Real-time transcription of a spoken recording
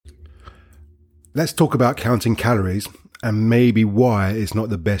Let's talk about counting calories and maybe why it's not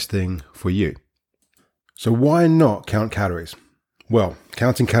the best thing for you. So why not count calories? Well,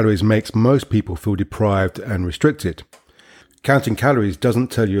 counting calories makes most people feel deprived and restricted. Counting calories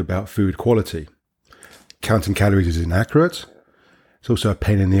doesn't tell you about food quality. Counting calories is inaccurate. It's also a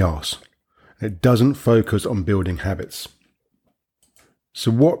pain in the arse. It doesn't focus on building habits. So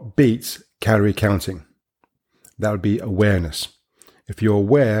what beats calorie counting? That would be awareness. If you're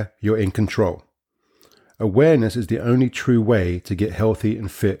aware, you're in control. Awareness is the only true way to get healthy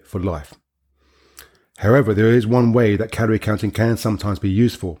and fit for life. However, there is one way that calorie counting can sometimes be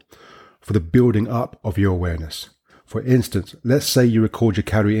useful for the building up of your awareness. For instance, let's say you record your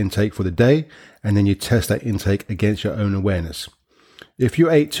calorie intake for the day and then you test that intake against your own awareness. If you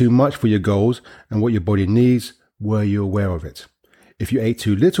ate too much for your goals and what your body needs, were you aware of it? If you ate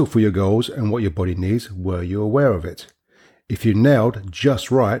too little for your goals and what your body needs, were you aware of it? If you nailed just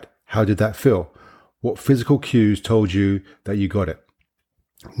right, how did that feel? What physical cues told you that you got it?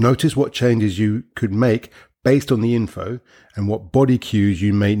 Notice what changes you could make based on the info and what body cues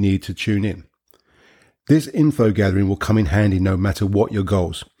you may need to tune in. This info gathering will come in handy no matter what your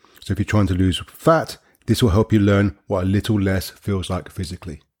goals. So if you're trying to lose fat, this will help you learn what a little less feels like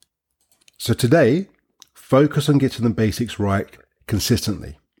physically. So today, focus on getting the basics right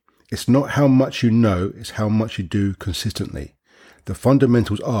consistently. It's not how much you know, it's how much you do consistently. The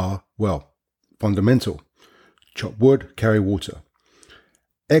fundamentals are, well, fundamental. Chop wood, carry water.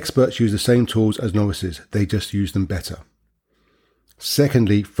 Experts use the same tools as novices, they just use them better.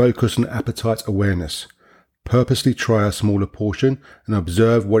 Secondly, focus on appetite awareness. Purposely try a smaller portion and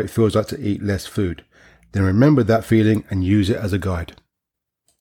observe what it feels like to eat less food. Then remember that feeling and use it as a guide.